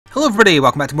Hello everybody,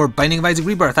 welcome back to more Binding of Isaac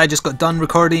Rebirth. I just got done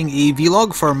recording a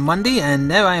vlog for Monday and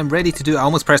now I am ready to do, I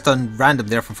almost pressed on random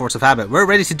there from force of habit. We're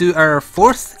ready to do our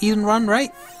fourth Eden run,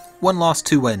 right? 1 loss,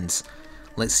 2 wins.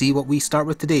 Let's see what we start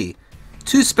with today.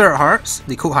 2 spirit hearts,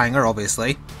 the coat hanger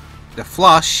obviously, the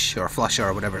flush, or flusher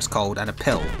or whatever it's called, and a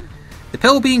pill. The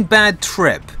pill being bad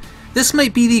trip. This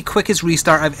might be the quickest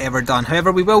restart I've ever done,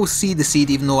 however we will see the seed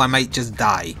even though I might just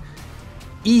die.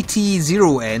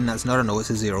 ET0N, that's not a no,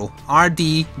 it's a 0,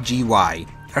 RDGY.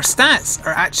 Our stats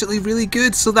are actually really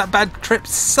good, so that bad trip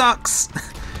sucks.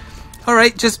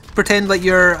 Alright, just pretend like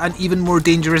you're an even more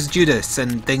dangerous Judas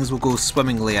and things will go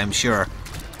swimmingly, I'm sure.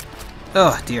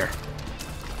 Oh dear.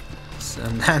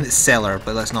 And it's Cellar,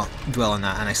 but let's not dwell on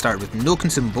that. And I started with no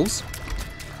consumables.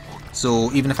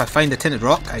 So even if I find a tinted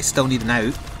rock, I still need an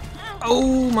out.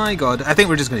 Oh my god, I think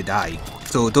we're just going to die.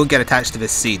 So don't get attached to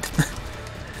this seed.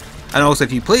 And also,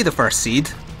 if you play the first seed,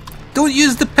 don't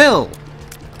use the pill!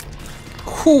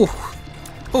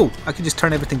 Oh, I could just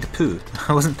turn everything to poo.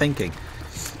 I wasn't thinking.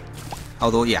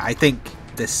 Although, yeah, I think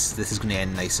this is going to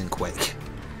end nice and quick.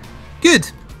 Good!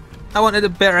 I wanted a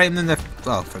better item than the...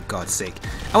 Oh, for God's sake.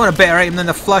 I want a better item than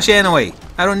the flush anyway.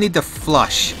 I don't need the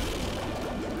flush.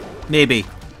 Maybe.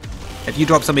 If you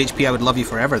drop some HP, I would love you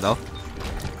forever, though.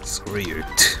 Screw you.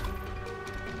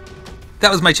 That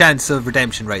was my chance of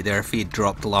redemption right there if he had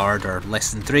dropped lard or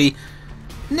less than 3.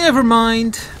 Never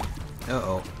mind.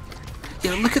 Uh-oh.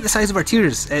 Yeah, look at the size of our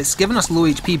tiers. It's given us low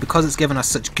HP because it's given us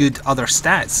such good other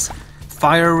stats.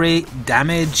 Fire rate,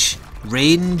 damage,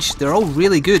 range, they're all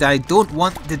really good. I don't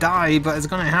want to die, but it's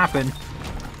going to happen.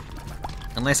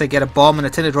 Unless I get a bomb and a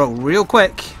tinted rock real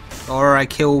quick, or I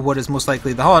kill what is most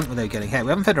likely the haunt without getting hit. We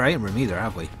haven't found our item room either,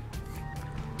 have we?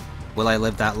 Will I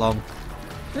live that long?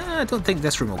 I don't think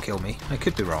this room will kill me. I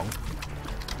could be wrong.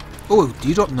 Oh, do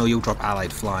you drop? No, you'll drop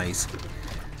allied flies.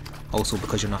 Also,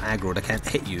 because you're not aggroed, I can't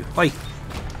hit you. Why?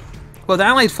 Well, the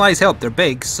allied flies help. They're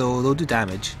big, so they'll do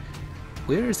damage.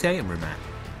 Where is the item room at?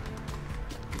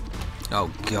 Oh,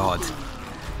 God.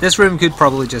 This room could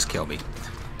probably just kill me.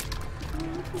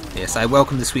 Yes, I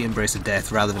welcome the sweet embrace of death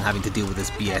rather than having to deal with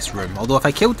this BS room. Although if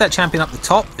I killed that champion up the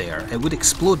top there, it would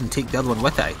explode and take the other one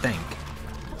with it, I think.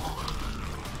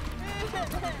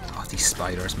 These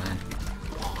spiders, man.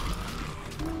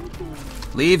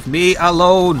 Leave me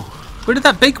alone! Where did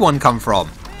that big one come from?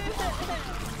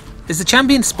 Is the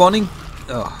champion spawning?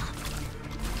 Ugh.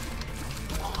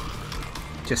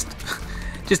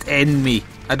 Just end me.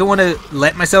 I don't want to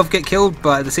let myself get killed,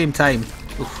 but at the same time,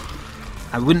 oof,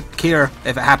 I wouldn't care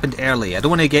if it happened early. I don't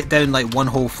want to get down like one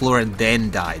whole floor and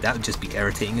then die. That would just be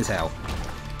irritating as hell.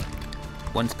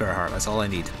 1 spirit heart, that's all I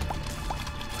need.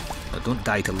 Don't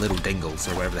die to little dingles,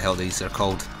 or whatever the hell these are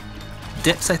called.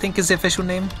 Dips, I think is the official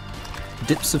name.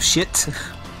 Dips of shit.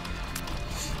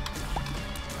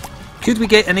 Could we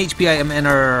get an HP item in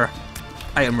our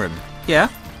item room? Yeah,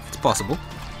 it's possible.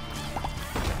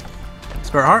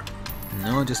 Spirit heart?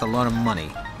 No, just a lot of money.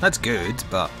 That's good,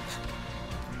 but...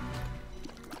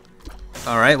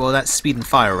 Alright, well that's speed and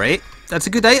fire rate. That's a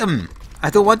good item!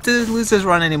 I don't want to lose this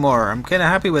run anymore. I'm kinda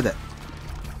happy with it.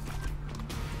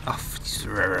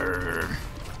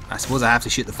 I suppose I have to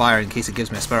shoot the fire in case it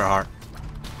gives me a spirit heart.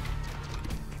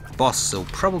 Boss will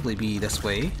probably be this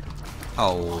way.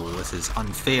 Oh, this is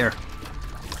unfair.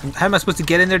 How am I supposed to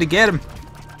get in there to get him?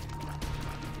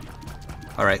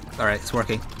 Alright, it's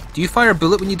working. Do you fire a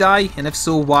bullet when you die? And if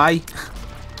so, why?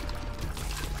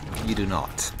 You do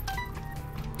not.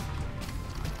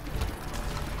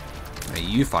 Right,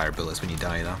 you fire bullets when you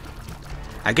die, though.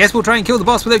 I guess we'll try and kill the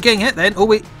boss without getting hit then. Oh,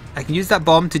 wait. I can use that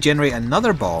bomb to generate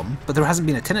another bomb, but there hasn't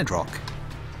been a tinted rock.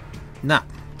 Nah.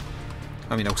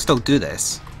 I mean, I'll still do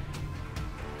this.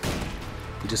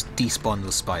 We'll just despawn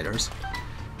those spiders.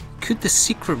 Could the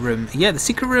secret room... Yeah, the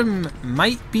secret room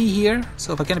might be here.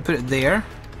 So if I kind of put it there,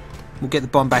 we'll get the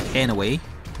bomb back anyway.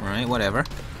 Alright, whatever.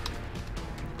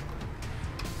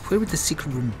 Where would the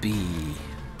secret room be?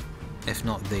 If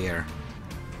not there.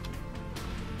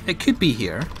 It could be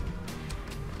here.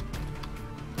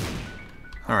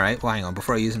 Alright, well hang on,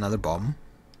 before I use another bomb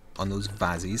on those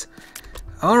vases.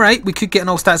 Alright, we could get an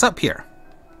all stats up here.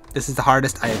 This is the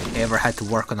hardest I have ever had to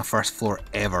work on the first floor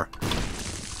ever.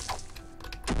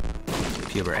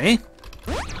 Puberty.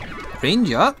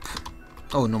 Range up.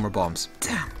 Oh, no more bombs.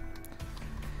 Damn.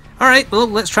 Alright, well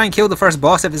let's try and kill the first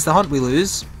boss. If it's the hunt we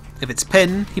lose. If it's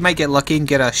Pin, he might get lucky and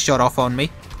get a shot off on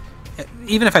me.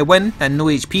 Even if I win and no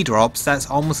HP drops, that's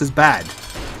almost as bad.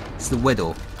 It's the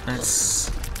Widow.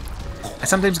 That's... I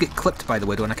sometimes get clipped by the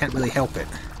Widow and I can't really help it.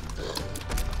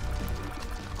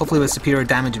 Hopefully with superior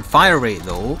damage and fire rate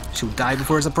though, she'll die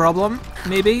before it's a problem,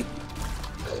 maybe?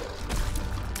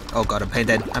 Oh god, I'm pinned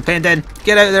in. I'm pinned in.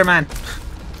 Get out of there, man.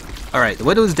 Alright, the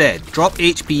widow's dead. Drop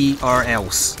HP or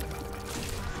else.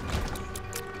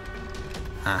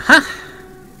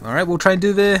 Alright, we'll try and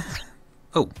do the...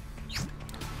 Oh.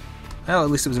 Well, at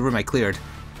least it was a room I cleared.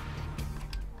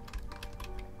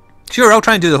 Sure, I'll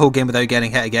try and do the whole game without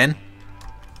getting hit again.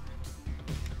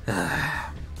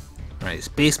 Right, it's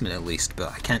basement at least,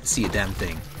 but I can't see a damn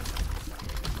thing.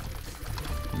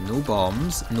 No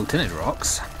bombs, no tinted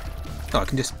rocks. Oh, I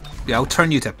can just... Yeah, I'll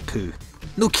turn you to poo.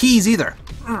 No keys either.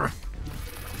 Urgh.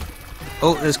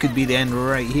 Oh, this could be the end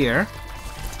right here.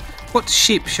 What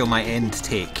shape shall my end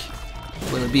take?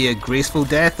 Will it be a graceful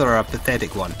death or a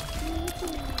pathetic one?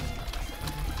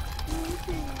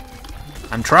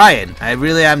 I'm trying. I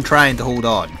really am trying to hold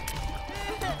on.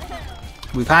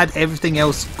 We've had everything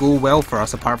else go well for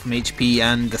us apart from HP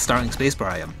and the starting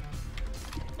spacebar item.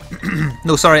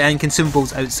 No, sorry, and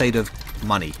consumables outside of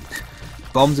money.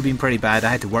 Bombs have been pretty bad. I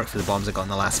had to work for the bombs I got on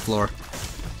the last floor.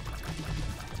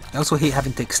 I also hate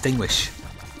having to extinguish,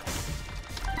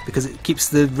 because it keeps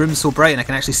the room so bright and I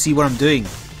can actually see what I'm doing.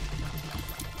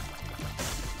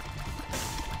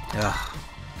 Ugh.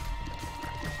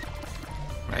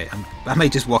 Right, I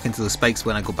might just walk into the spikes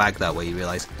when I go back that way, you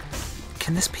realise.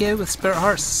 Can this pay out with spirit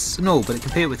hearts? No, but it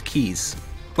can pay out with keys.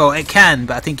 Well, it can,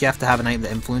 but I think you have to have an item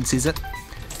that influences it.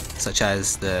 Such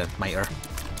as the mitre.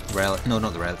 Relic. No,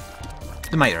 not the relic.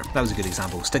 The mitre. That was a good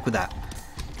example. Stick with that.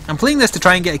 I'm playing this to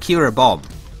try and get a key or a bomb.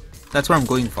 That's what I'm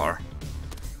going for.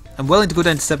 I'm willing to go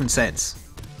down to 7 cents.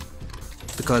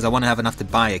 Because I want to have enough to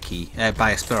buy a key.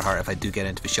 Buy a spirit heart if I do get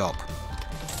into the shop.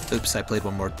 Oops, I played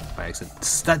one more by accident.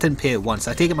 That didn't pay it once.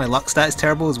 I take it my luck stat is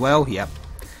terrible as well? Yep.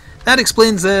 That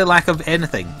explains the lack of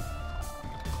anything.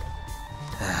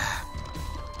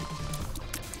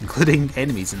 Including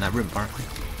enemies in that room, apparently.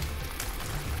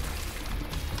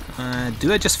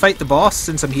 Do I just fight the boss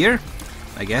since I'm here?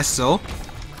 I guess so.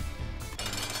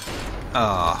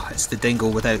 Oh, it's the dingo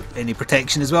without any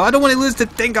protection as well. I don't want to lose the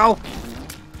dingo!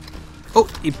 Oh,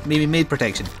 he maybe made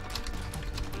protection.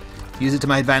 Use it to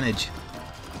my advantage.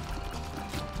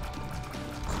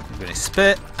 I'm going to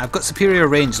spit. I've got superior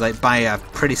range, like by a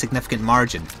pretty significant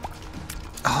margin.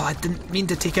 Oh, I didn't mean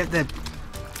to take out the...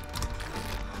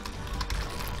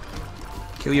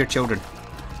 Kill your children.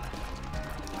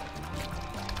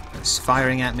 It's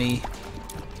firing at me.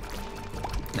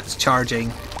 That's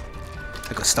charging.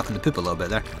 I got stuck in the poop a little bit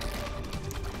there.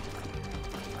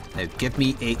 Now give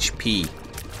me HP.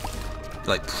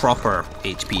 Like proper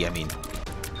HP, I mean.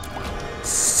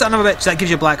 Son of a bitch, that gives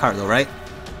you a black heart though, right?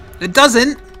 It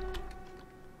doesn't!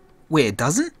 Wait, it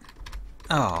doesn't?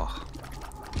 Oh.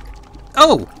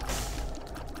 Oh!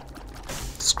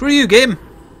 Screw you, game!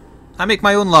 I make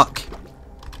my own luck.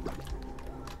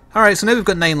 Alright, so now we've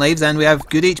got 9 lives and we have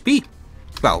good HP.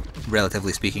 Well,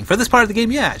 relatively speaking. For this part of the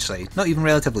game, yeah, actually. Not even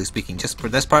relatively speaking, just for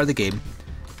this part of the game,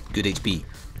 good HP.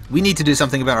 We need to do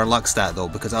something about our luck stat though,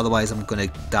 because otherwise I'm going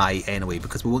to die anyway,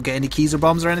 because we won't get any keys or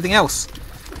bombs or anything else.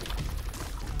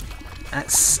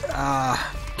 That's,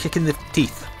 kicking the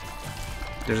teeth.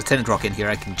 There's a tinted rock in here,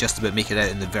 I can just about make it out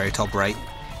in the very top right.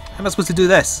 How am I supposed to do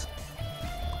this?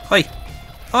 Oi!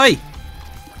 Oi!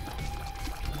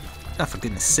 Oh, for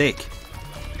goodness sake.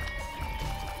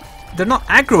 They're not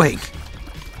aggroing!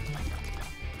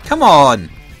 Come on!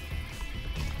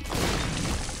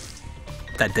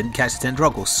 That didn't catch the tinted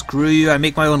rock. Well, screw you, I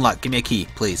make my own luck. Give me a key.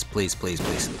 Please, please, please,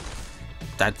 please.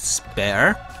 That's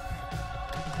better.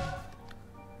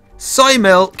 Soy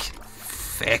milk!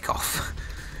 Feck off.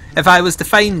 If I was to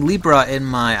find Libra in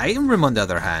my item room on the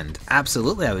other hand,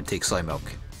 absolutely I would take soy milk.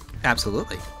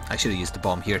 Absolutely. I should have used the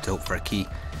bomb here to hope for a key.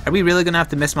 Are we really going to have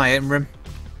to miss my item room?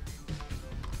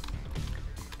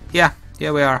 Yeah,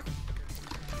 yeah we are.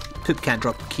 Poop can't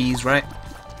drop keys, right?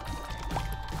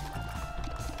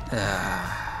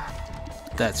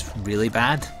 That's really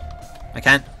bad. I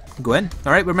can't go in.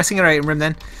 Alright, we're missing our item room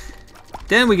then.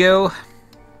 There we go.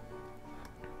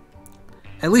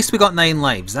 At least we got 9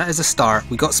 lives. That is a start.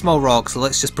 We got small rocks, so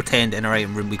let's just pretend in our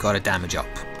item room we got a damage up.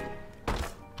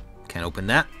 Can't open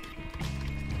that.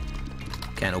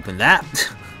 Can't open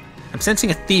that. I'm sensing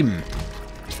a theme.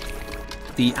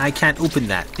 The I can't open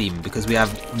that theme because we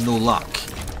have no luck.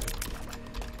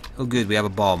 Oh good, we have a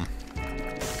bomb.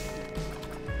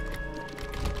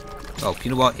 Oh,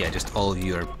 you know what? Yeah, just all of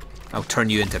you are... I'll turn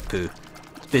you into poo.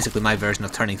 It's basically my version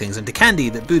of turning things into candy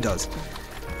that Boo does.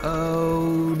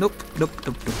 Oh, nope, nope,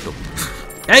 nope, nope, nope.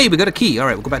 Hey, we got a key.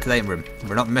 Alright, we'll go back to the item room.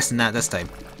 We're not missing that this time.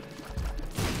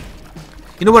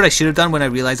 You know what I should have done when I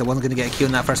realised I wasn't going to get a key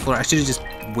on that first floor? I should have just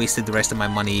wasted the rest of my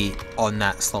money on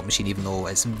that slot machine, even though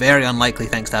it's very unlikely,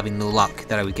 thanks to having no luck,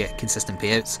 that I would get consistent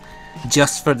payouts,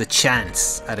 just for the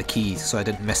chance at a key, so I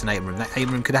didn't miss an item room. That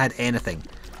item room could have had anything.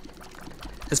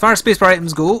 As far as spacebar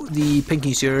items go, the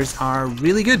Pinky Shears are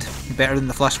really good. Better than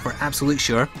the Flush for absolute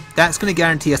sure. That's going to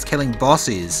guarantee us killing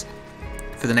bosses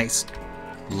for the next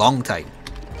long time.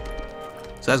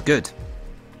 So that's good.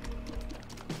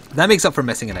 That makes up for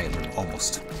missing an item room,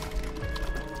 almost.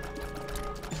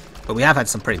 But we have had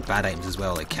some pretty bad items as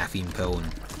well, like Caffeine Pill,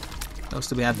 and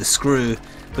also we have the Screw,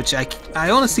 which I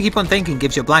honestly keep on thinking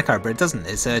gives you a black heart, but it doesn't.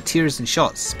 It's a tears and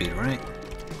shots speed, right?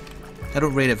 I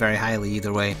don't rate it very highly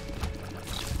either way.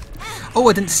 Oh,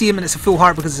 I didn't see him and it's a full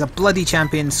heart because it's a bloody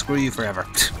champion. Screw you forever.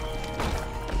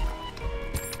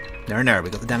 There, we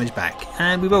got the damage back.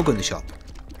 And we will go in the shop.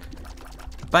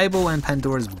 Bible and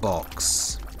Pandora's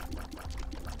box.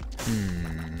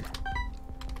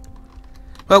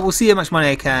 Well, we'll see how much money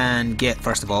I can get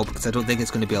first of all, because I don't think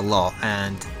it's going to be a lot,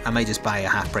 and I might just buy a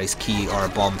half-price key or a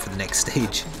bomb for the next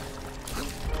stage.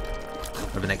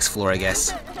 Or the next floor, I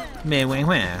guess.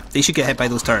 They should get hit by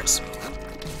those turrets.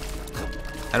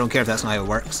 I don't care if that's not how it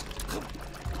works.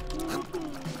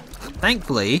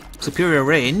 Thankfully, superior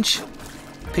range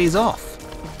pays off.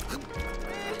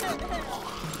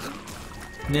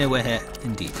 No, we're hit,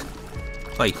 indeed.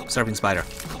 Oi, Surfing Spider.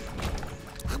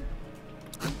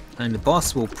 And the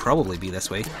boss will probably be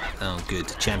this way. Oh, good.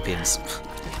 Champions.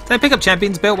 Did I pick up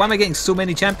Champions Belt? Why am I getting so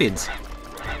many champions?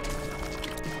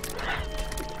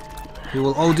 Who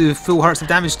will all do full hearts of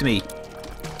damage to me.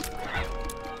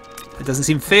 It doesn't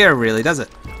seem fair, really, does it?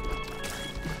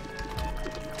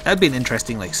 That would be an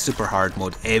interesting, like, super hard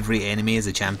mode. Every enemy is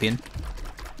a champion.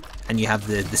 And you have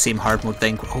the same hard mode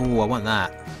thing. Oh, I want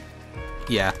that.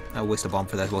 Yeah, I'll waste a bomb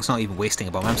for that. Well, it's not even wasting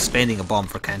a bomb. I'm spending a bomb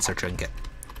for Cancer Trinket.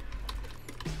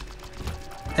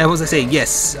 What was I saying?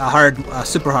 Yes, a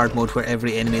super hard mode where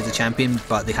every enemy is a champion,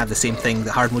 but they have the same thing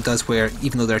that hard mode does, where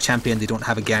even though they're a champion, they don't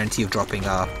have a guarantee of dropping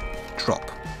a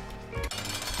drop.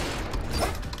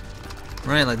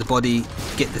 Right, let the body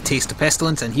get the taste of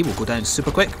pestilence, and he will go down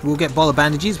super quick. We'll get ball of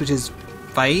bandages, which is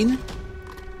fine.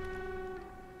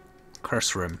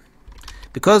 Curse room.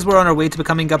 Because we're on our way to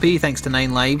becoming Guppy, thanks to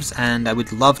 9 lives, and I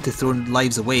would love to throw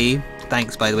lives away.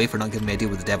 Thanks, by the way, for not giving me a deal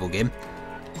with the devil game.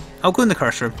 I'll go in the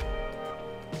curse room.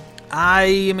 I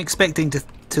am expecting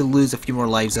to lose a few more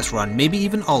lives this run, maybe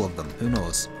even all of them, who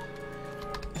knows.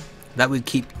 That would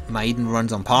keep my Eden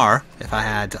runs on par if I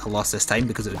had a loss this time,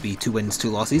 because it would be 2 wins, 2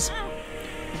 losses.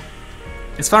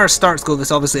 As far as starts go,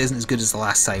 this obviously isn't as good as the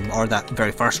last time, or that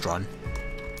very first run.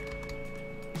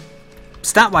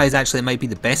 Stat-wise, actually, it might be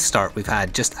the best start we've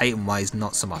had, just item-wise,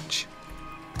 not so much.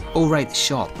 Oh right, the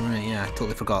shop. Right, yeah, I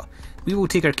totally forgot. We will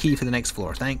take our key for the next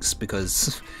floor, thanks,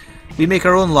 because we make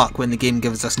our own luck when the game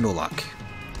gives us no luck.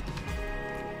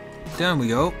 Down we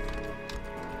go.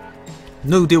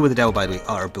 No deal with the devil, by the way.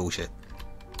 Utter bullshit.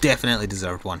 Definitely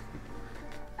deserved one.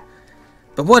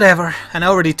 But whatever, and I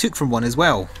already took from one as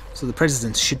well, so the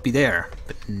precedence should be there.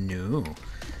 But no.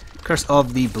 Curse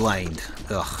of the Blind.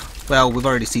 Ugh. Well, we've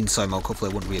already seen soy milk, hopefully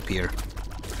it won't reappear.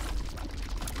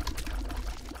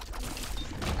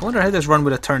 I wonder how this run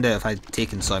would have turned out if I'd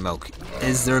taken soy milk.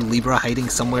 Is there Libra hiding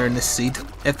somewhere in this seed?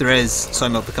 If there is, soy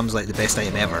milk becomes like the best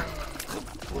item ever.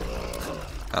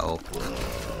 Uh-oh.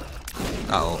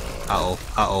 Uh-oh. Uh-oh.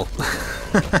 Uh-oh.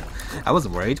 I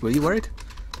wasn't worried. Were you worried?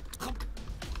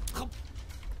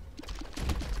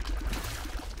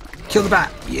 Kill the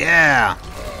bat! Yeah!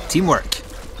 Teamwork!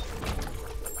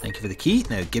 Thank you for the key.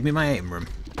 Now give me my item room.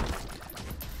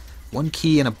 1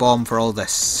 key and a bomb for all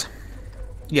this.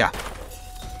 Yeah.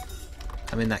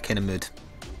 I'm in that kind of mood.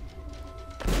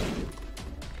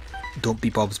 Don't be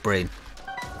Bob's brain.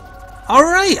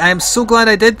 Alright, I am so glad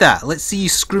I did that. Let's see you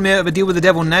screw me out of a deal with the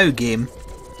devil now, game.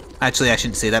 Actually, I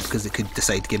shouldn't say that because it could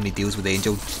decide to give me deals with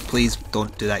Angel. Please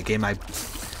don't do that, game. I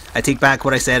take back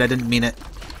what I said. I didn't mean it.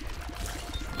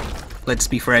 Let's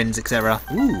be friends, etc.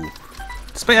 Ooh.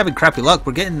 Despite having crappy luck,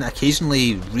 we're getting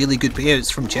occasionally really good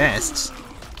payouts from chests.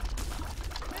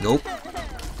 Nope.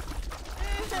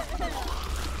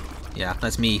 Yeah,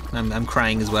 that's me. I'm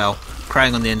crying as well.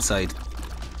 Crying on the inside.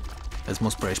 As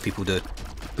most British people do.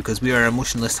 Because we are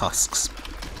emotionless husks.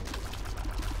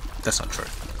 That's not true.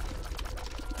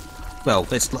 Well,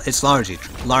 it's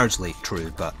largely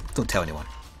true, but don't tell anyone.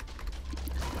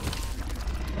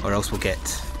 Or else we'll get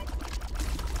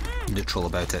neutral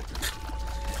about it.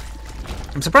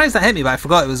 I'm surprised that hit me, but I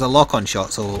forgot it was a lock-on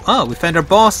shot, so... Oh, we found our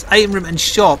boss, item room and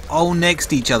shop all next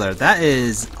to each other. That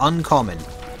is uncommon.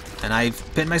 And I've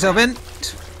pinned myself in.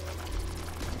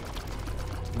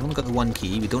 We've only got the 1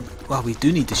 key. We don't... Well, we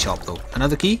do need the shop, though.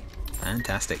 Another key?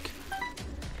 Fantastic.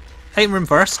 Item room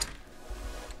first.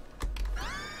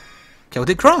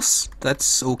 Celtic Cross.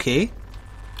 That's okay.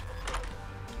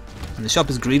 And the shop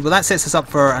is greed. Well, that sets us up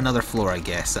for another floor, I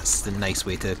guess. That's the nice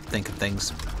way to think of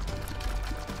things.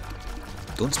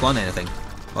 Don't spawn anything.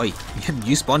 Oi,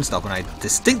 you spawn stuff when I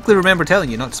distinctly remember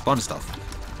telling you not to spawn stuff.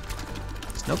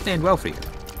 It's not going to end well for you.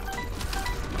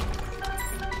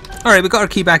 Alright, we got our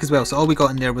key back as well, so all we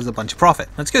got in there was a bunch of profit.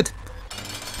 That's good.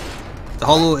 The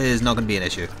hollow is not going to be an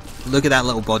issue. Look at that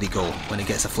little body go when it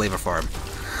gets a flavour for him.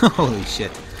 Holy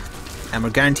shit. And we're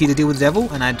guaranteed to deal with the devil,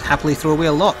 and I'd happily throw away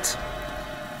a lot.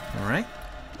 Alright.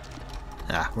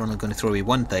 We're only going to throw away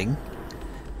one thing.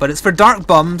 But it's for dark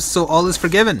bums, so all is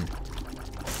forgiven.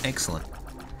 Excellent.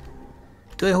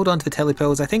 Do I hold on to the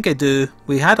telepills? I think I do.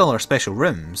 We had all our special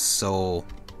rooms, so...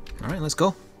 Alright, let's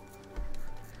go.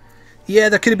 Yeah,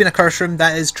 there could have been a curse room,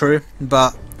 that is true.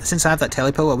 But since I have that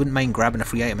telepill, I wouldn't mind grabbing a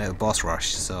free item out of Boss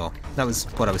Rush. So that was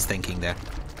what I was thinking there.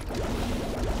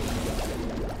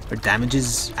 Our damage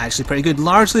is actually pretty good,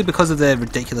 largely because of the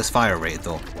ridiculous fire rate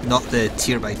though, not the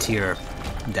tier by tier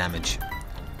damage.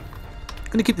 I'm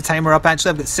going to keep the timer up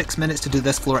actually. I've got 6 minutes to do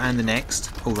this floor and the next.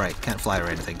 Oh right, can't fly or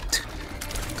anything.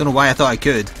 Don't know why I thought I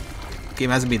could. Game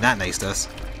hasn't been that nice to us.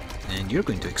 And you're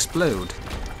going to explode.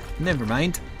 Never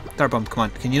mind. Darbomb, come on.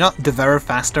 Can you not devour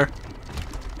faster?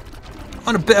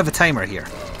 On a bit of a timer here.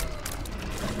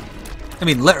 I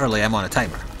mean, literally, I'm on a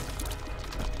timer.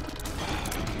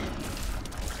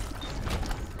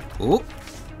 Oh.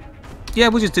 Yeah,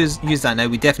 we'll just use that now.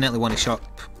 We definitely want to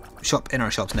shop in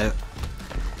our shops now.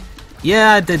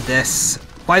 Yeah, I did this.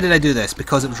 Why did I do this?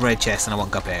 Because it was red chests and I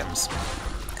want guppy items.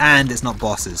 And it's not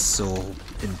bosses, so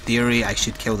in theory I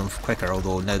should kill them quicker,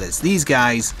 although now that it's these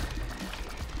guys,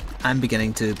 I'm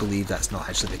beginning to believe that's not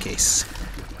actually the case.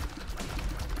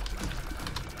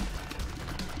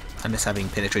 I miss having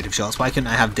penetrative shots. Why couldn't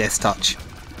I have Death's Touch?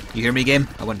 You hear me, game?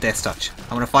 I want Death's Touch.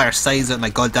 I want to fire size out my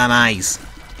goddamn eyes.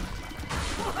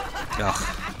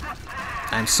 Ugh.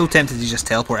 I'm so tempted to just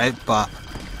teleport out, but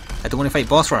I don't want to fight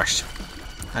Boss Rush.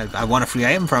 I want a free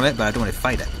item from it, but I don't want to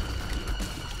fight it.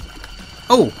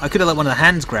 Oh, I could have let one of the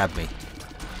hands grab me.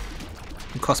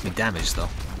 It cost me damage though.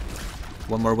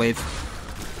 One more wave.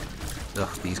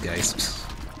 Ugh, these guys.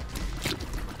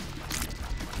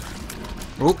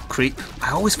 Oh, creep.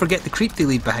 I always forget the creep they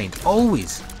leave behind.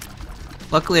 Always.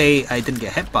 Luckily, I didn't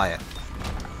get hit by it.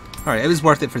 Alright, it was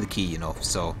worth it for the key, you know,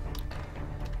 so...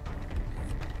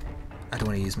 I don't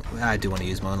want to use... I do want to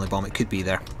use my only bomb. It could be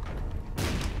there.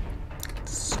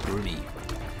 Screw me.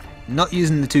 Not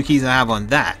using the 2 keys I have on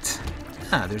that.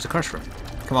 Ah, there's a curse room.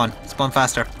 Come on, spawn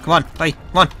faster. Come on, bye.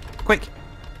 Come on, quick.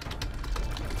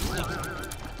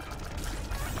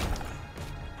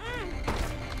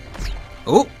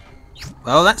 Oh!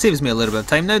 Well, that saves me a little bit of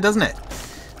time now, doesn't it?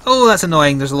 Oh, that's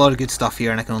annoying. There's a lot of good stuff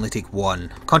here and I can only take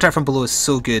one. Contact from below is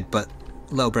so good, but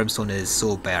Little Brimstone is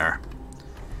so bare.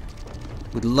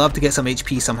 Would love to get some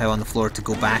HP somehow on the floor to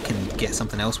go back and get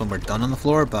something else when we're done on the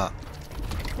floor, but...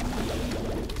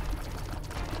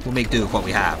 we'll make do with what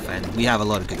we have, and we have a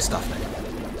lot of good stuff now.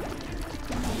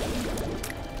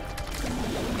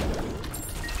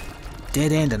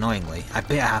 Dead end, annoyingly. I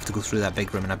bet I have to go through that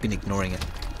big room and I've been ignoring it.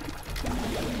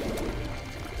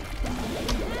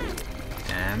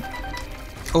 Damn.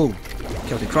 Oh,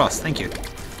 Celtic Cross, thank you.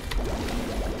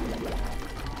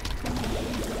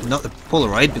 Not the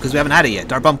Polaroid, because we haven't had it yet.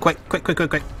 Darbomb, quick, quick, quick, quick,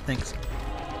 quick. Thanks.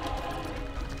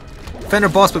 Find our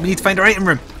boss, but we need to find our item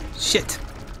room. Shit.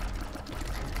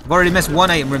 I've already missed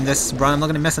one item room this run, I'm not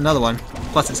going to miss another one.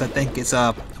 Plus I think it's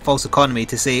a false economy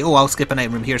to say, oh, I'll skip an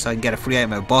item room here so I can get a free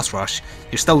item out of Boss Rush.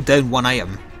 You're still down one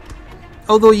item.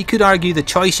 Although you could argue the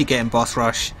choice you get in Boss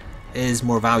Rush is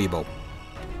more valuable.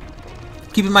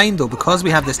 Keep in mind though, because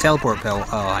we have this teleport pill...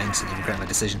 oh, I instantly regret my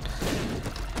decision.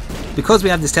 Because we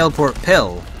have this teleport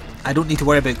pill, I don't need to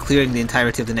worry about clearing the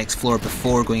entirety of the next floor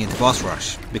before going into Boss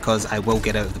Rush, because I will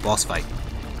get out of the boss fight.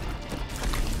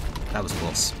 That was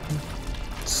close.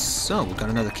 So, we've got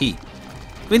another key.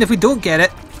 I mean, if we don't get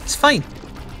it, it's fine.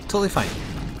 Totally fine.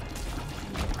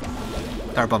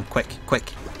 Darbomb, quick,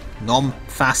 quick. Nom,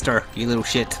 faster, you little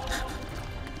shit.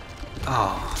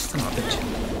 Oh, son of a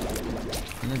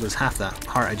bitch. And there goes half that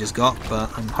heart I just got,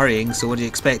 but I'm hurrying, so what do you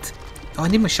expect? Oh, I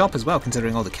need my shop as well,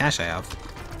 considering all the cash I have.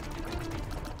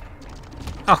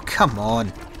 Oh, come on.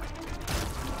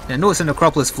 Now, I know it's a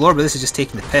Necropolis floor, but this is just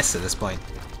taking the piss at this point.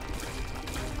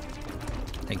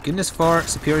 Thank goodness for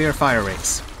superior fire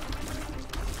rates.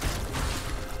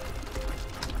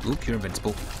 Oop, you're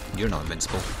invincible. You're not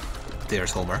invincible.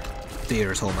 There's Homer.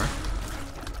 There's Homer.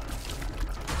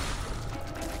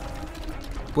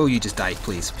 Will you just die,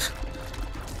 please?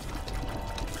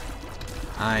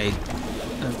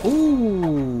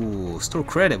 Ooh! store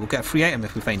credit. We'll get a free item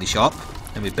if we find the shop.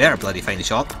 And we better bloody find the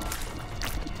shop.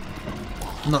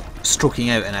 I'm not stroking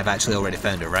out and I've actually already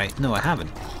found it, right? No, I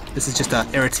haven't. This is just an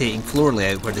irritating floor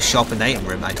layout where the shop and the item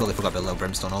room, I totally forgot about Little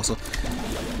Brimstone also,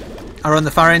 are on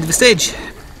the far end of the stage.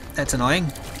 That's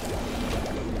annoying.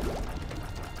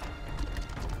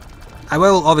 I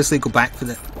will obviously go back for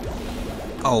the...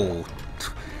 Oh.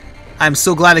 I'm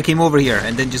so glad I came over here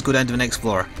and didn't just go down to the next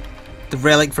floor. The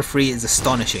relic for free is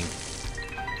astonishing.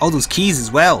 All those keys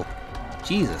as well.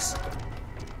 Jesus.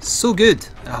 So good.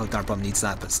 Oh, Darbomb needs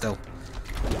that, but still.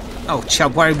 Oh,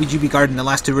 chub, why would you be guarding the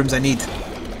last two rooms I need?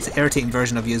 It's an irritating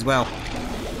version of you as well.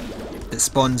 That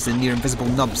spawns the near invisible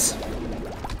nubs.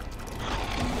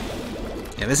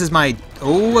 Yeah, this is my...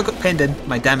 Oh, I got penned in.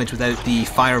 My damage without the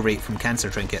fire rate from Cancer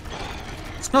Trinket.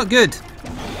 It's not good.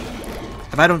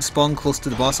 If I don't spawn close to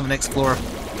the boss on the next floor,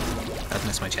 I've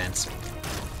missed my chance.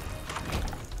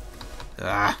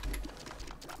 Ah.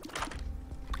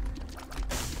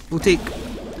 We'll take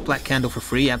Black Candle for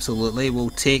free, absolutely. We'll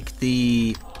take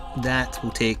the... that.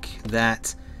 We'll take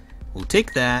that. We'll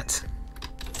take that.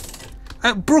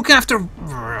 Broke after...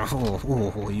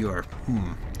 Oh, you are...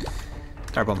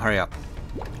 Darbomb, hurry up.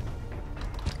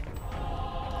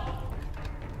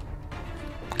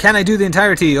 Can I do the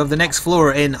entirety of the next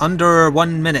floor in under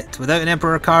 1 minute without an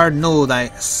Emperor card? No,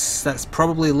 that's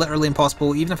probably literally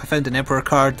impossible. Even if I found an Emperor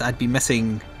card, I'd be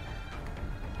missing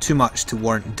too much to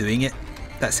warrant doing it.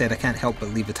 That said, I can't help but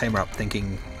leave the timer up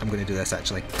thinking I'm going to do this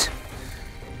actually.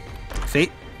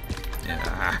 Fate?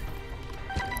 Yeah.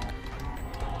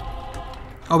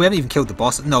 Oh, we haven't even killed the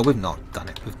boss. No, we've not done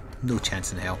it. We've no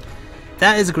chance in hell.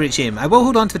 That is a great shame. I will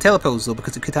hold on to the telepills though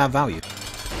because it could have value.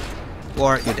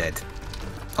 Or you're dead.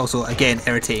 Also, again,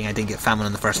 irritating I didn't get Famine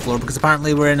on the first floor because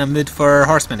apparently we're in a mood for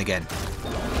Horsemen again.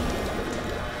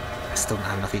 I still don't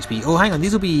have enough HP. Oh, hang on.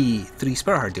 These will be 3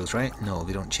 Spirit Heart deals, right? No,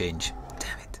 they don't change.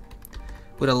 Damn it.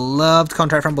 Would have loved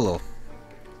Contract from Below.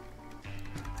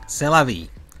 C'est la vie.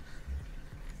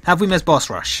 Have we missed Boss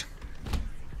Rush?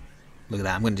 Look at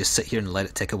that. I'm going to just sit here and let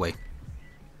it tick away.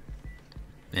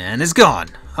 And it's gone.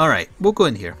 Alright, we'll go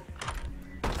in here.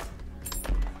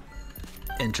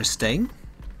 Interesting.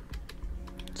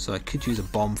 So I could use a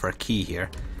bomb for a key here.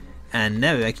 And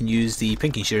now I can use the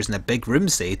Pinking Shears in a big room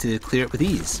stay to clear it with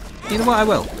ease. You know what, I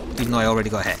will. Even though I already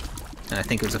got hit. And I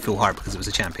think it was a full heart because it was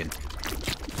a champion.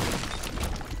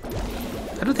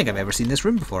 I don't think I've ever seen this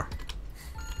room before.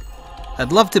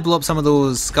 I'd love to blow up some of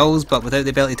those skulls, but without the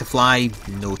ability to fly,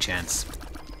 no chance.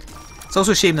 It's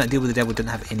also a shame that Deal with the Devil didn't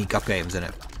have any guppy items in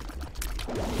it.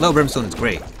 Little Brimstone is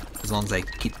great, as long as I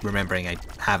keep remembering I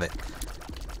have it.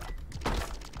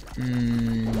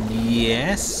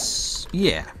 Yes.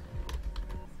 Yeah.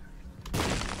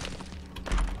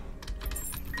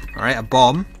 Alright, a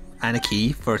bomb and a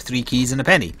key for 3 keys and a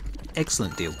penny.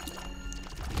 Excellent deal.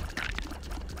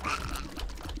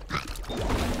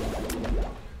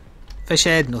 Fish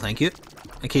head, no thank you.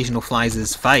 Occasional flies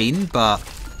is fine, but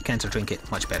Cancer Trinket,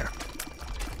 much better.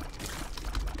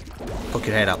 Poke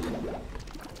your head up.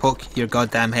 Poke your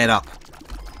goddamn head up.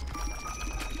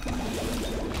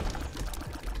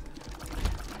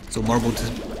 So Morble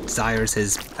desires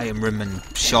his item room and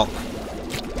shop.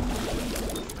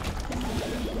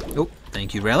 Oh,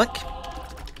 thank you, Relic.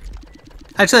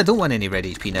 Actually, I don't want any red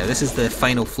HP now. This is the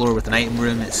final floor with an item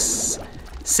room. It's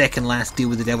second last Deal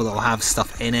with the Devil that will have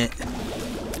stuff in it.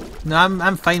 No,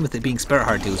 I'm fine with it being Spirit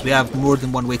Heart deals. We have more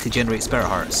than one way to generate Spirit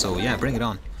Hearts, so yeah, bring it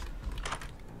on.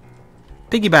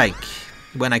 Piggy bank.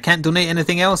 When I can't donate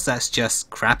anything else, that's just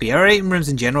crappy. Our item rooms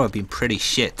in general have been pretty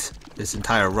shit this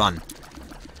entire run.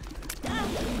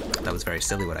 That was very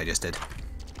silly what I just did.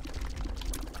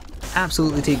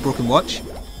 Absolutely take Broken Watch.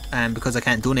 And because I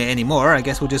can't donate any more, I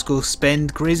guess we'll just go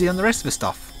spend crazy on the rest of the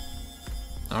stuff.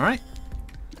 Alright.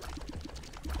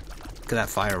 Look at that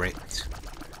fire rate.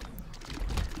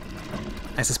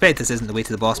 I suspect this isn't the way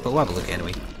to the boss, but we'll have a look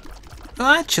anyway.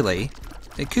 Oh, actually,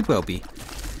 it could well be.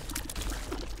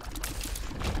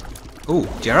 Oh,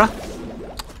 Jera?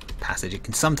 Passage. It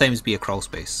can sometimes be a crawl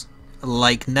space.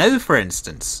 Like now, for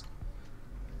instance.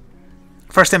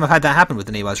 First time I've had that happen with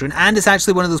the Nawaz rune, and it's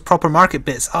actually one of those proper market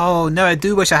bits. Oh, no, I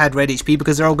do wish I had red HP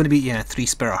because they're all going to be, yeah, 3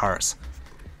 Spirit Hearts.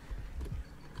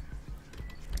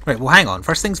 Right, well, hang on.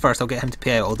 First things first, I'll get him to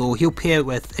pay out, although he'll pay out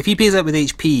with... If he pays out with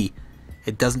HP,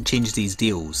 it doesn't change these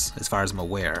deals, as far as I'm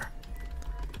aware.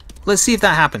 Let's see if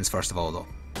that happens, first of all, though.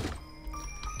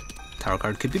 Tarot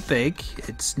card could be big.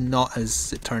 It's not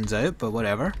as it turns out, but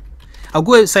whatever. I'll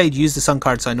go outside, use the sun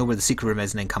card so I know where the secret room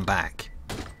is, and then come back.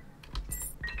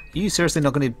 Are you seriously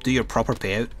not going to do your proper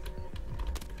payout?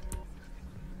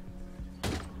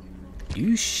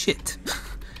 You shit.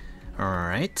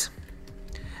 Alright.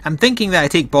 I'm thinking that I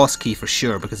take boss key for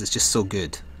sure because it's just so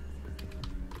good.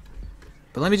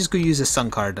 But let me just go use this sun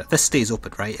card. This stays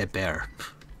open, right? It better.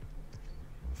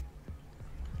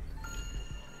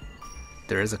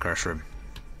 There is a curse room.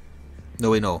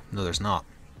 No, wait, no. No, there's not.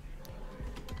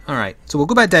 Alright, so we'll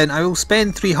go back down. I will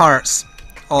spend 3 hearts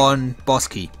on boss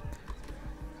key.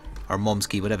 Or mom's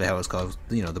key, whatever the hell it's called.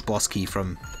 You know, the boss key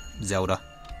from Zelda.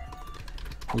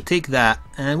 We'll take that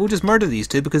and we'll just murder these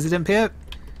two because they didn't pay out.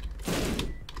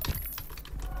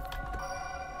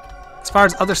 As far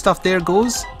as other stuff there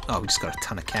goes... Oh, we just got a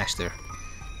ton of cash there.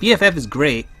 BFF is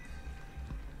great.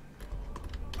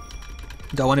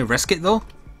 Do I want to risk it though?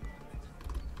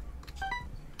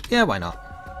 Yeah, why not?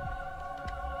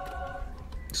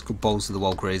 Just go balls to the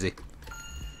wall crazy.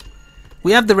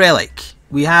 We have the relic.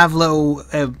 We have little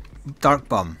Dark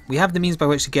Bum. We have the means by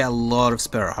which to get a lot of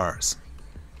spirit hearts.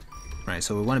 Right,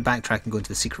 so we want to backtrack and go into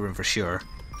the secret room for sure.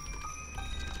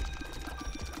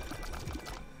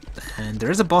 And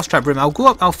there is a boss trap room. I'll go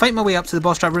up, I'll fight my way up to the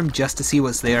boss trap room just to see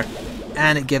what's there.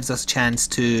 And it gives us a chance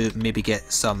to maybe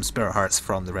get some spirit hearts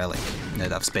from the relic. Now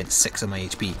that I've spent 6 of my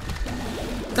HP.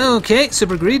 Okay,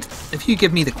 Super Greed. If you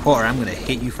give me the quarter, I'm going to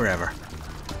hate you forever.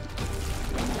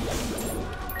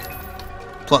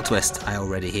 Plot twist, I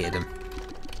already hated him.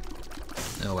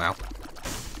 Oh well.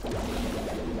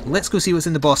 Let's go see what's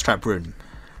in the boss trap room.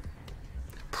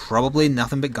 Probably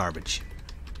nothing but garbage.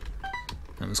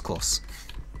 That was close.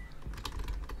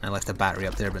 I left a battery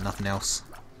up there but nothing else.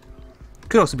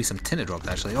 Could also be some tinted drops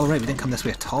actually. Oh right, we didn't come this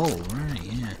way at all. Right,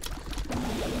 yeah.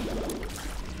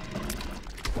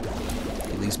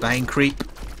 He leaves behind creep.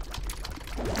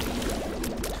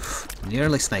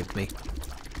 Nearly sniped me.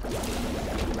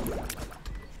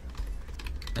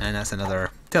 And that's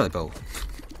another telebow.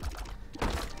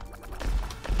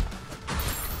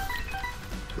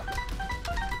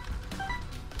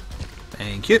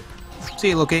 Thank you. See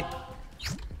you, Loki.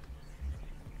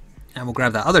 And we'll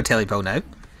grab that other telebow now.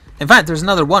 In fact, there's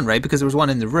another one, right? Because there was one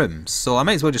in the room. So I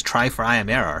might as well just try for I Am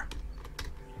Error.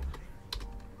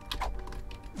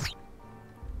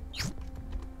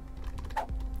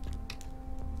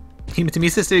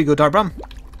 Hematemesis, there you go, Darbrum.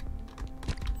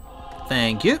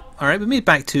 Thank you. Alright, we made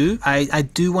back 2. I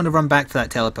do want to run back for that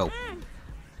telepo.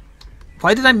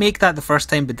 Why did I make that the first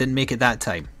time but didn't make it that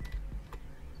time?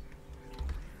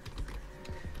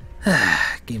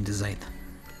 Game design.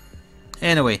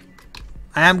 Anyway,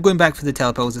 I am going back for the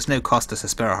telepos. It's now cost us a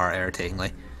spirit heart,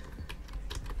 irritatingly.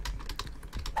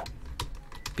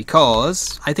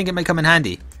 Because I think it might come in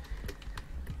handy.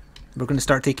 We're going to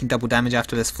start taking double damage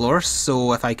after this floor,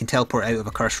 so if I can teleport out of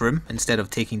a curse room instead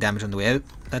of taking damage on the way out,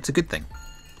 that's a good thing.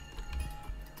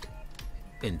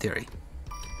 In theory.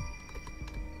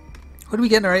 What do we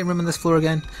get in the right room on this floor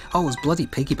again? Oh, it was bloody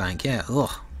piggy bank, yeah.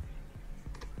 Ugh.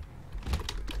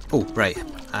 Oh, right.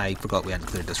 I forgot we hadn't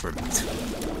cleared this room.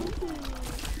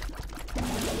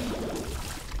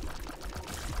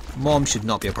 Mom should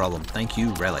not be a problem. Thank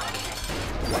you, Relic.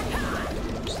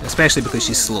 Especially because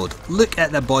she's slowed. Look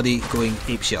at the body going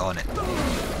apeshit on it.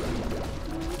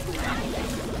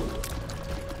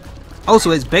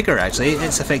 Also, it's bigger actually.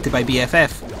 It's affected by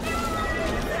BFF.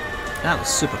 That was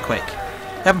super quick.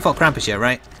 We haven't fought Krampus yet,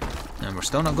 right? And we're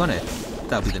still not gonna.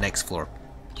 That'll be the next floor.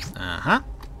 Uh-huh.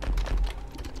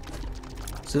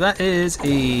 So that is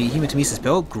a Hematemesis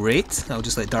build. Great. I'll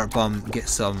just let Dark Bum get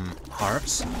some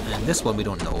hearts. And this one we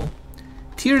don't know.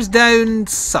 Tears down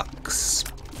sucks.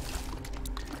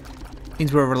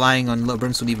 Means we're relying on Little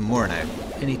Brimstone even more now.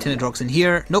 Any tinted rocks in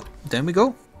here? Nope. Down we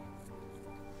go.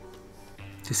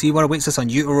 To see what awaits us on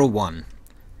Utero 1.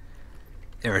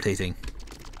 Irritating.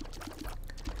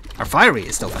 Our fire rate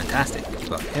is still fantastic,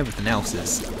 but everything else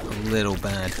is a little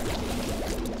bad.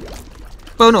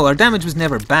 Well, no, our damage was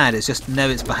never bad, it's just now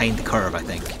it's behind the curve, I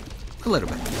think. A little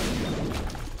bit.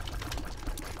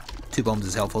 2 bombs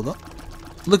is helpful, though.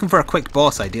 Looking for a quick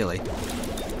boss, ideally.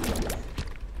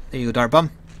 There you go, Dart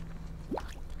Bum.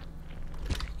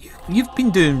 You've been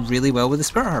doing really well with the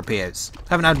Spirit Heart payouts.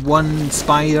 Haven't had one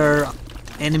spider,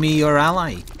 enemy, or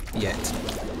ally yet.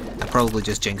 I probably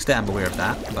just jinxed it, I'm aware of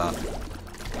that, but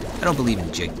I don't believe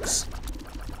in jinx.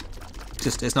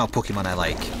 Just, it's not a Pokemon I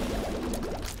like.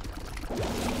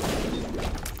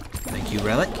 Thank you,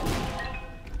 Relic.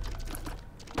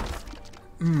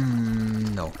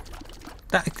 No.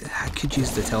 I could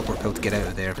use the teleport pill to get out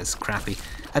of there if it's crappy.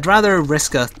 I'd rather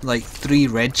risk a, like, 3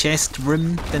 red chest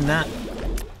room than that.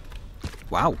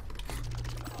 Wow.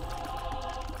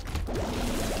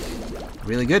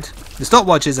 Really good. The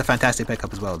stopwatch is a fantastic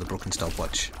pickup as well, the broken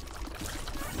stopwatch.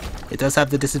 It does have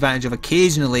the disadvantage of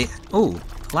occasionally... Oh,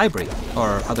 library.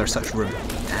 Or other such room.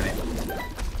 Damn it.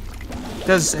 It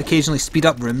does occasionally speed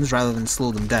up rooms rather than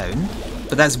slow them down,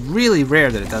 but that's really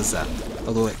rare that it does that,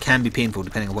 although it can be painful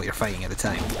depending on what you're fighting at the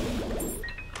time.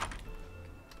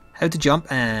 How to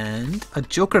jump, and a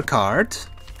Joker card,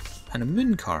 and a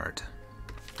Moon card.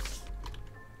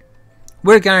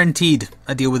 We're guaranteed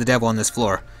a deal with the devil on this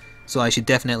floor, so I should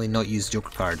definitely not use the Joker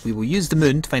card. We will use the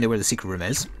Moon to find out where the secret room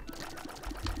is.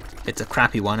 It's a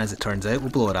crappy one, as it turns out.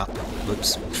 We'll blow it up.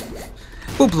 Whoops.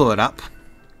 We'll blow it up.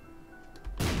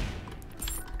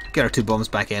 Get our 2 bombs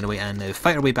back anyway, and now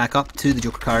fight our way back up to the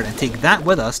Joker card and take that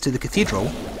with us to the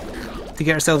cathedral to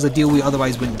get ourselves a deal we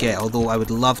otherwise wouldn't get, although I would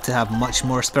love to have much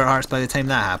more Spirit Hearts by the time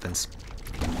that happens.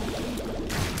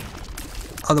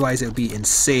 Otherwise it would be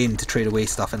insane to trade away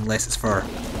stuff unless it's for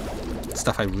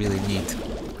stuff I really need.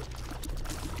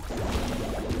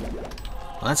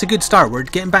 Well, that's a good start. We're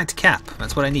getting back to cap.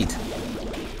 That's what I need.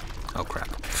 Oh crap.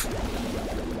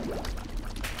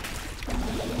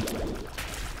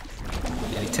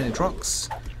 Any tinted rocks?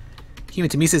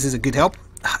 Hematomesis is a good help.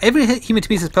 Every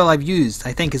Hematomesis pill I've used,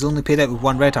 I think, is only paid out with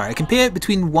 1 red heart. I can pay out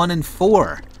between 1 and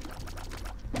 4.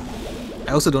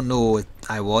 I also don't know if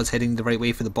I was heading the right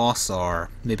way for the boss,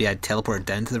 or maybe I'd teleported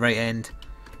down to the right end.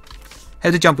 How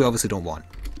to jump we obviously don't want.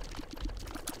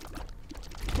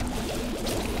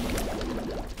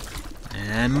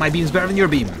 And my beam's better than your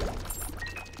beam.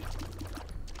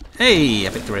 Hey, I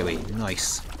picked the right way.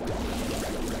 Nice.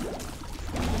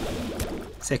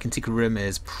 Second secret room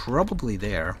is probably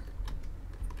there.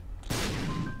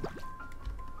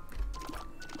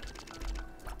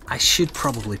 I should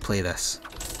probably play this.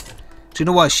 Do you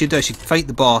know what I should do? I should fight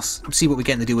the boss, see what we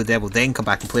get in the deal with the devil, then come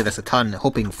back and play this a ton,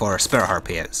 hoping for Spirit Heart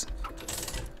payouts.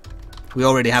 We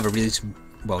already have a really,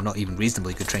 well, not even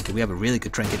reasonably good trinket. We have a really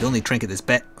good trinket. The only trinket that's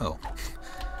oh.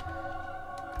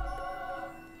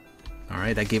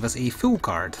 Alright, that gave us a full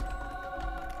card.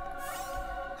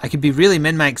 I could be really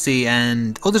min-maxy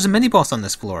and... oh, there's a mini-boss on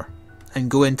this floor. And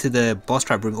go into the boss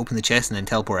trap room, open the chest, and then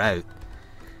teleport out.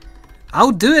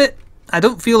 I'll do it! I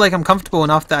don't feel like I'm comfortable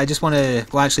enough that I just want to...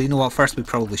 well, actually, you know what? First, we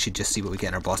probably should just see what we get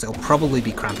in our boss. It'll probably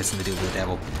be Krampus in the deal with the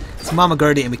devil. It's Mama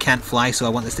Gertie and we can't fly, so I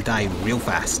want this to die real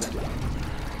fast.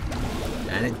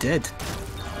 And it did.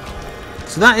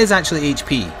 So that is actually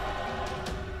HP.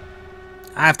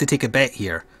 I have to take a bet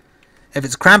here. If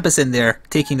it's Krampus in there,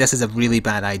 taking this is a really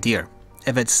bad idea.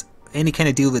 If it's any kind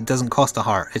of deal that doesn't cost a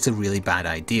heart, it's a really bad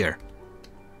idea.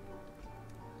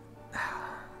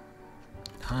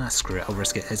 Ah, screw it, I'll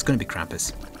risk it. It's going to be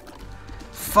Krampus.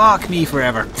 Fuck me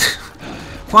forever.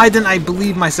 Why didn't I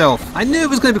believe myself? I knew it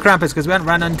was going to be Krampus because we hadn't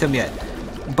ran into him yet.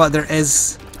 But there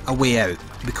is a way out.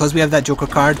 Because we have that Joker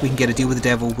card, we can get a deal with the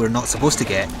devil we're not supposed to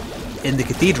get in the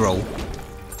cathedral.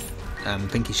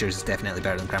 Pinky Shears is definitely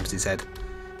better than Krampus' head.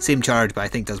 Same charge, but I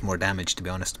think does more damage, to be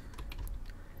honest.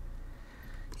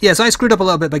 Yeah, so I screwed up a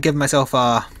little bit by giving myself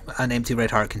an empty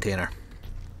red heart container.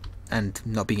 And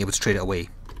not being able to trade it away.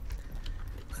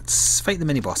 Let's fight the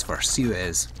mini-boss first, see who it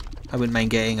is. I wouldn't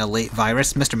mind getting a late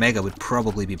virus. Mr. Mega would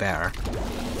probably be better.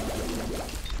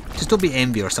 Just don't be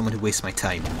Envy or someone who wastes my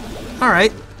time.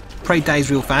 Alright, Pride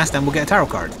dies real fast and we'll get a tarot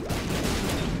card.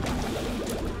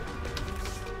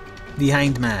 The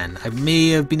Hanged Man. I may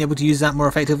have been able to use that more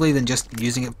effectively than just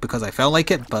using it because I felt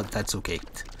like it, but that's okay.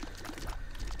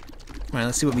 Right,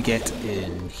 let's see what we get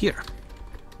in here.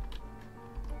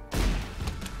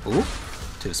 Oh,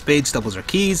 2 of spades, doubles our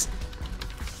keys.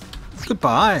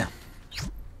 Goodbye.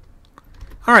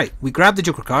 Alright, we grab the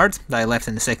Joker card that I left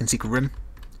in the second secret room.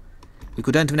 We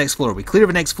go down to the next floor, we clear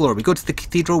the next floor, we go to the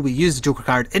cathedral, we use the Joker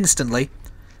card instantly.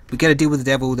 We get a deal with the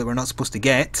devil that we're not supposed to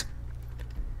get.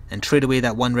 And trade away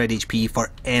that 1 red HP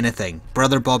for anything.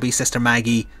 Brother Bobby, Sister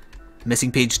Maggie,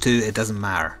 missing page 2, it doesn't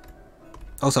matter.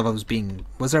 Also, if I was being...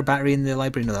 was there a battery in the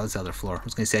library? No, that was the other floor. I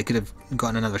was going to say I could have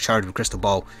gotten another charge of Crystal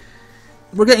Ball.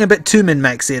 We're getting a bit too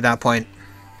min-maxy at that point.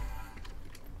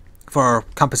 For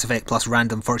Compass Effect plus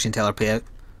random Fortune Teller payout.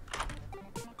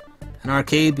 An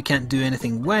arcade we can't do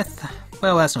anything with.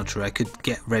 Well, that's not true. I could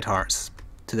get red hearts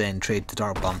to then trade to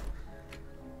Dark Bum.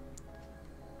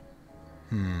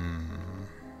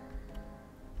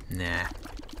 Nah.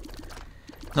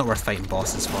 Not worth fighting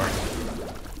bosses for.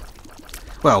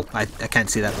 Well, I can't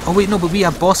say that. Oh wait, no, but we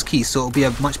have boss keys, so it'll be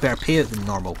a much better payout than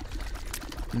normal.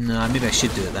 Nah, maybe I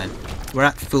should do it then. We're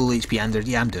at full HP and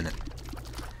yeah, I'm doing it.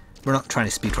 We're not trying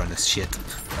to speedrun this shit.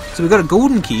 So we've got a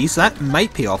golden key, so that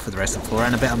might pay off for the rest of the floor,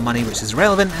 and a bit of money which is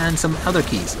relevant, and some other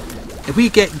keys. If we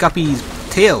get Guppy's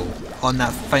tail on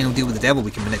that final deal with the devil we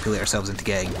can manipulate ourselves into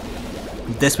getting,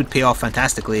 this would pay off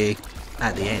fantastically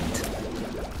at the end.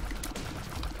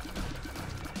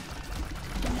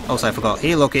 Also, I forgot.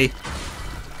 Hey, Loki.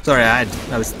 Sorry, I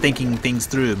was thinking things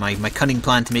through. My cunning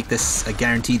plan to make this a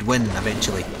guaranteed win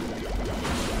eventually.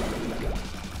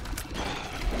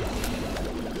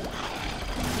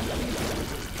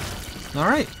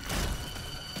 Alright.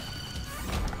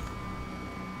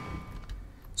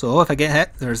 So if I get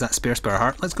hit, there's that spare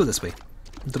heart. Let's go this way.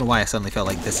 I don't know why I suddenly felt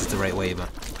like this is the right way, but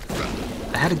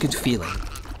I had a good feeling.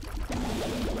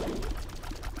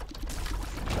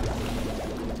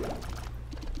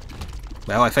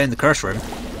 Well, I found the curse room.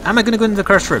 Am I going to go into the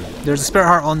curse room? There's a spirit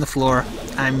heart on the floor.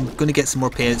 I'm going to get some more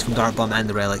payouts from Dark Bomb and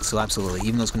the relics, so absolutely,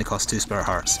 even though it's going to cost 2 spirit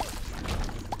hearts.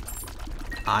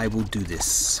 I will do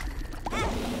this.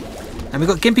 And we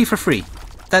got Gimpy for free.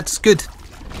 That's good.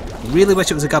 Really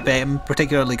wish it was a Guppy item,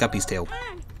 particularly Guppy's tail.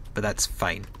 But that's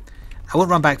fine. I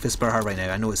won't run back for the spirit heart right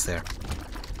now, I know it's there.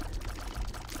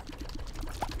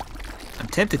 I'm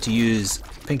tempted to use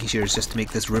Pinky Shears just to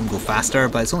make this room go faster,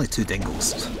 but it's only 2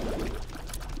 dingles.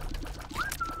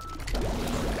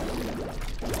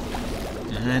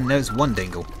 And now it's 1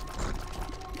 dingle.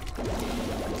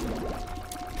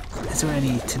 Is there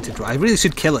any tinted rock? I really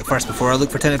should kill it first before I look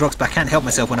for tinted rocks, but I can't help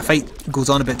myself. When a fight goes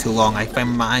on a bit too long, I find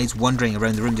my eyes wandering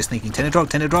around the room just thinking, tinted rock,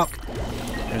 tinted rock.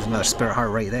 There's another spirit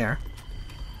heart right there.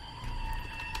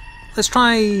 Let's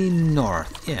try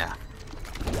north, yeah.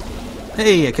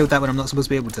 Hey, I killed that when I'm not supposed to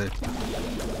be able to.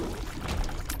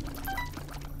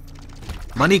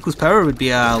 Money equals power would be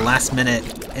a last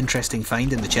minute interesting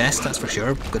find in the chest, that's for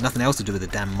sure. Got nothing else to do with the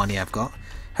damn money I've got.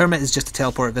 Hermit is just a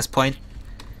teleport at this point.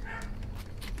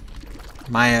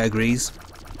 Maya agrees.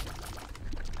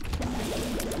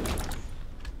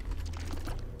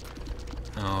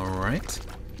 Alright.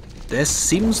 This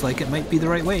seems like it might be the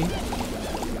right way.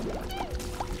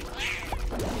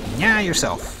 Yeah,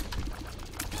 yourself.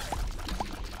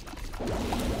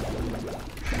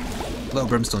 Little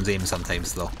Brimstone's aim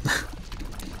sometimes though.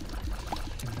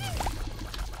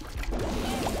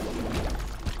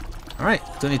 Alright,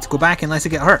 don't need to go back unless I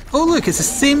get hurt. Oh look, it's the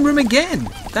same room again!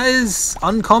 That is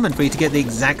uncommon for you to get the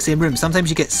exact same room. Sometimes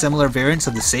you get similar variants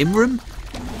of the same room,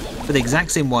 but the exact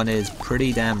same one is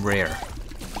pretty damn rare.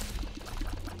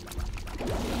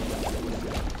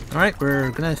 Alright, we're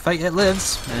gonna fight It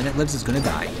Lives, and It Lives is gonna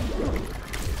die.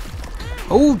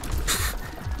 Oh!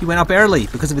 He went up early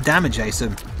because of the damage, I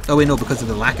assume. Oh wait, no, because of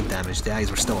the lack of damage. The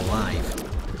eyes were still alive.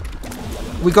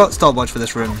 We got stopwatch for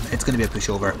this room. It's gonna be a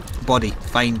pushover. Body,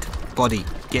 find body,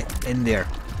 get in there.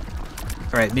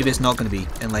 Alright, maybe it's not going to be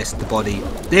unless the body...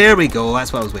 There we go,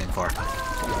 that's what I was waiting for.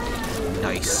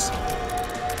 Nice.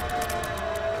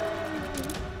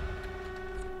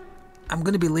 I'm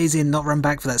going to be lazy and not run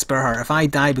back for that spare heart. If I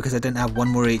die because I didn't have 1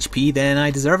 more HP, then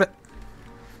I deserve it.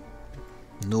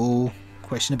 No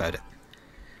question about it.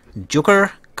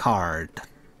 Joker card.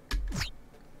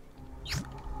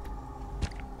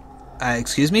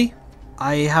 Excuse me?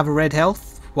 I have a red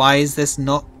health. Why is this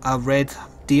not a red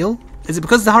deal? Is it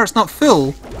because the heart's not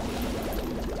full?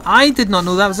 I did not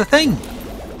know that was a thing.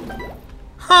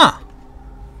 Huh.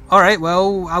 Alright,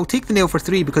 well, I'll take the nail for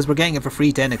 3 because we're getting it for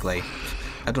free technically.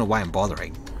 I don't know why I'm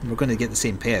bothering. We're going to get the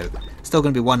same payout. Still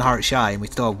going to be 1 heart shy and we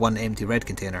still have 1 empty red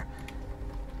container.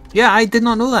 Yeah, I did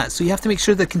not know that. So you have to make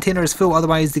sure the container is full,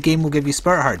 otherwise the game will give you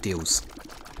spirit heart deals.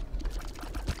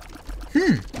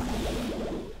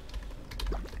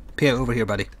 Payout over here,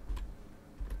 buddy.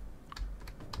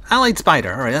 Allied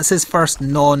Spider. Alright, that's his first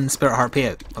non-spirit heart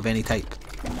payout of any type.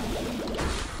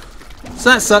 So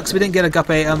that sucks. We didn't get a Gup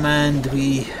item and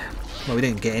we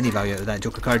didn't get any value out of that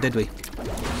Joker card, did we?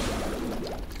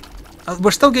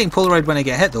 We're still getting Polaroid when I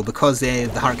get hit though because the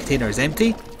heart container is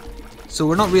empty. So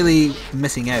we're not really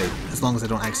missing out as long as I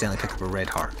don't accidentally pick up a red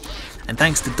heart. And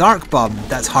thanks to Dark Bomb,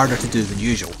 that's harder to do than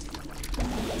usual.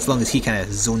 As long as he kind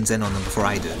of zones in on them before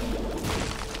I do.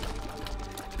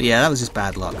 But yeah, that was just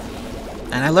bad luck.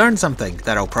 And I learned something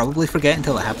that I'll probably forget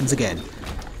until it happens again.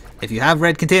 If you have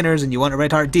red containers and you want a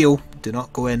red heart deal, do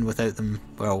not go in without them.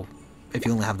 Well, if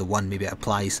you only have the 1, maybe it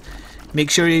applies. Make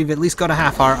sure you've at least got a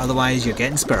half heart, otherwise you're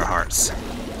getting spirit hearts.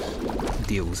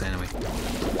 Deals, anyway.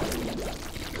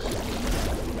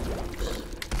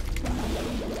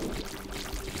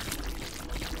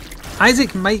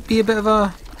 Isaac might be a bit of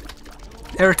a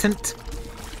irritant.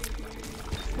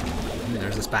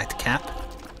 There's this back to Cap.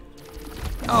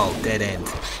 Oh, dead end.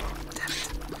 Damn it.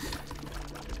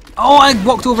 Oh, I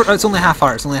walked over it. Oh, it's only half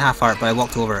heart. It's only half heart, but I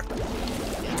walked over it.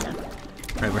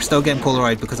 Right, we're still getting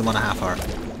Polaroid because I'm on a half heart.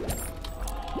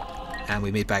 And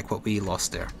we made back what we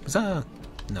lost there. Was that a...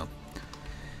 No.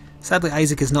 Sadly,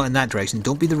 Isaac is not in that direction.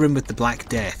 Don't be the room with the Black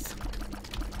Death.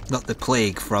 Not the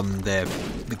plague from the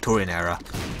Victorian era.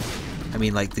 I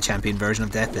mean, like, the champion version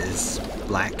of Death is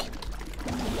black.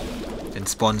 And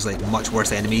spawns, like, much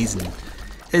worse enemies and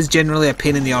is generally a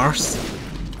pain in the arse.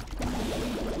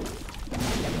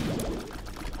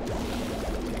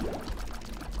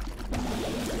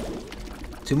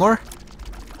 Two more?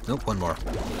 Nope, one more.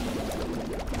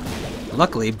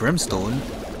 Luckily, Brimstone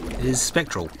is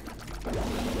spectral.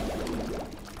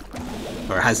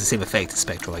 Or it has the same effect as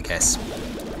spectral, I guess.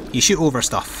 You shoot over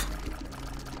stuff.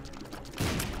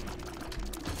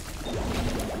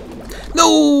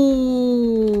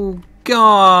 No!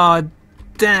 God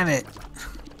damn it.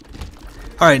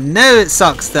 Alright, now it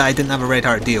sucks that I didn't have a red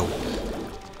heart deal.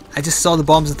 I just saw the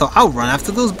bombs and thought, I'll run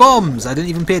after those bombs! I didn't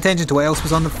even pay attention to what else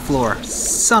was on the floor.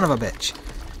 Son of a bitch.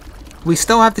 We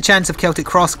still have the chance of Celtic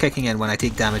Cross kicking in when I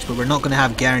take damage, but we're not going to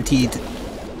have guaranteed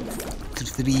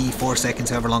 3-4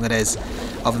 seconds, however long it is,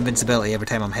 of invincibility every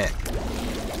time I'm hit.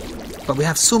 But we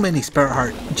have so many Spirit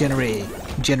Heart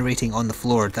generating on the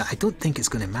floor that I don't think it's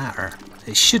going to matter.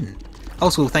 It shouldn't.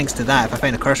 Also, thanks to that, if I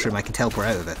find a curse room, I can teleport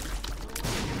out of it.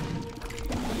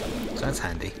 So that's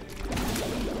handy.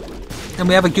 And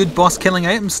we have a good boss killing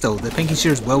item still. The Pinky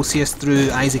Shears will see us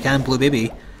through Isaac and Blue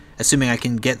Baby, assuming I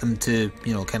can get them to,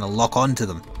 you know, kind of lock on to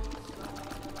them.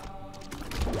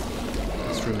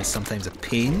 This room is sometimes a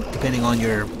pain, depending on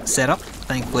your setup.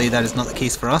 Thankfully, that is not the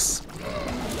case for us.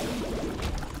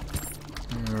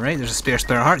 Alright, there's a spare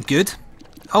Spirit Heart. Good.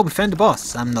 Oh, we found the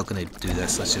boss. I'm not going to do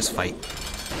this. Let's just fight.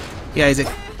 Yeah, Isaac.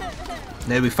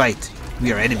 Now we fight.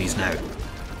 We are enemies now.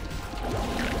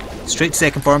 Straight to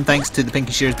second form thanks to the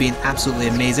Pinky Shears being absolutely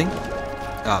amazing.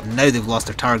 Oh, now they've lost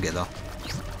their target though.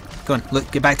 Go on,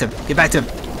 look, get back to him. Get back to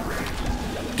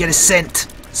him. Get his scent.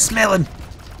 Smell him.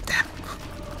 Damn.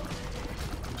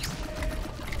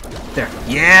 There.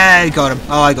 Yeah, I got him.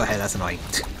 Oh, I got hit. That's annoying.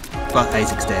 But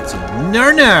Isaac's dead, so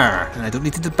ner. And I don't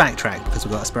need to backtrack because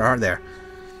we've got a spare heart there.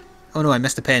 Oh no, I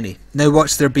missed a penny. Now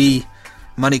watch there be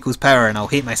money equals power, and I'll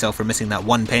hate myself for missing that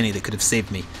one penny that could have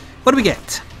saved me. What do we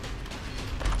get?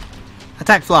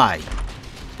 Attack Fly.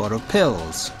 Bottle of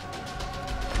Pills.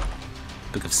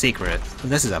 Book of Secret.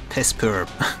 This is a piss poor.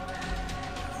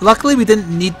 Luckily we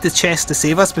didn't need the chest to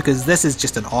save us because this is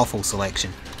just an awful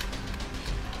selection.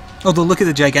 Although look at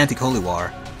the gigantic Holy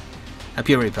Water. A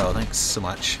Purity Pill, thanks so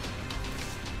much.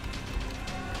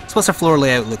 So what's our floor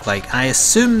layout look like? I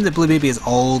assume that Blue Baby is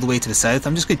all the way to the south.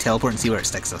 I'm just going to teleport and see where it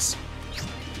sticks us.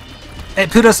 It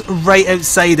put us right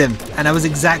outside him, and I was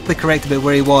exactly correct about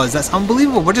where he was. That's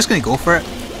unbelievable. We're just going to go for it.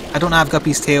 I don't have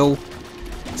Guppy's tail,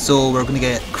 so we're going to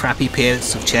get crappy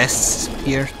payouts of chests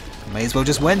here. Might as well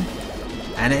just win.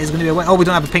 And it is going to be a win. Oh, we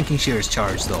don't have a Pinky Shears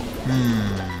charge though.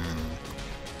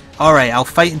 Alright, I'll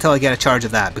fight until I get a charge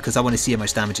of that, because I want to see how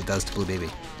much damage it does to Blue Baby.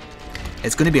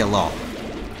 It's going to be a lot.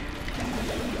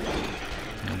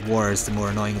 And War is the more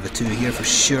annoying of the two here for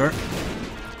sure.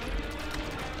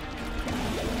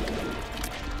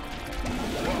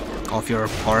 Off your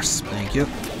horse, thank you.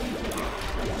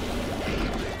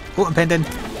 Oh, I'm pinned in.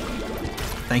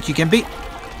 Thank you, Gimpy.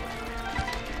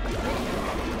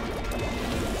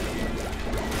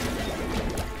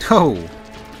 Oh.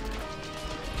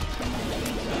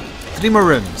 3 more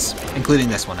rooms, including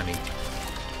this one, I mean.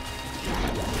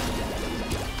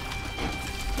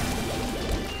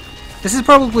 This is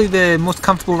probably the most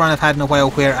comfortable run I've had in a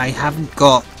while where I haven't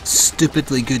got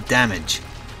stupidly good damage.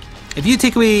 If you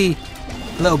take away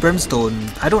Little Brimstone,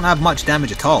 I don't have much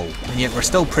damage at all, and yet we're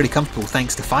still pretty comfortable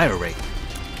thanks to fire rate.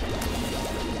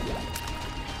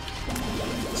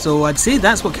 So I'd say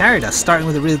that's what carried us, starting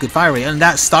with a really good fire rate, and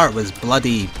that start was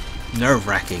bloody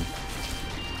nerve-wracking.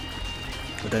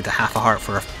 We're down to half a heart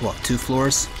for, what, 2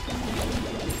 floors?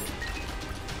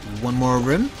 1 more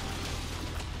room?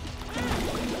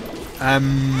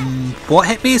 What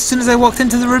hit me as soon as I walked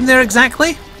into the room there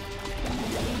exactly?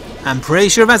 I'm pretty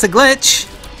sure that's a glitch.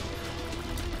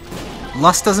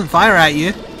 Lust doesn't fire at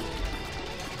you.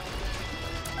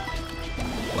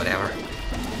 Whatever.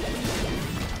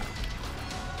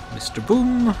 Mr.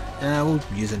 Boom. We'll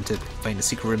use him to find a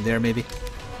secret room there maybe.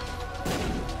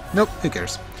 Nope, who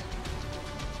cares.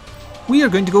 We are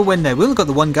going to go win now. We only got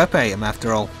the 1 Guppy item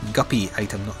after all. Guppy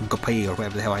item, not Guppy or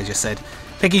whatever the hell I just said.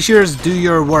 Pinky Shears, do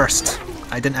your worst.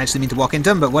 I didn't actually mean to walk into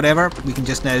him, but whatever. We can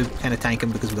just now kind of tank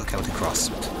him because we've got Celtic Cross.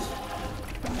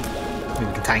 Maybe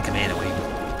we can tank him anyway.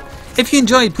 If you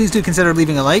enjoyed, please do consider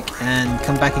leaving a like and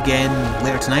come back again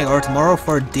later tonight or tomorrow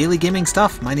for daily gaming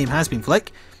stuff. My name has been Flik.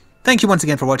 Thank you once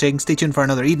again for watching. Stay tuned for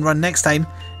another Eden run next time,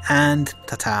 and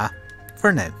ta-ta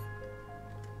for now.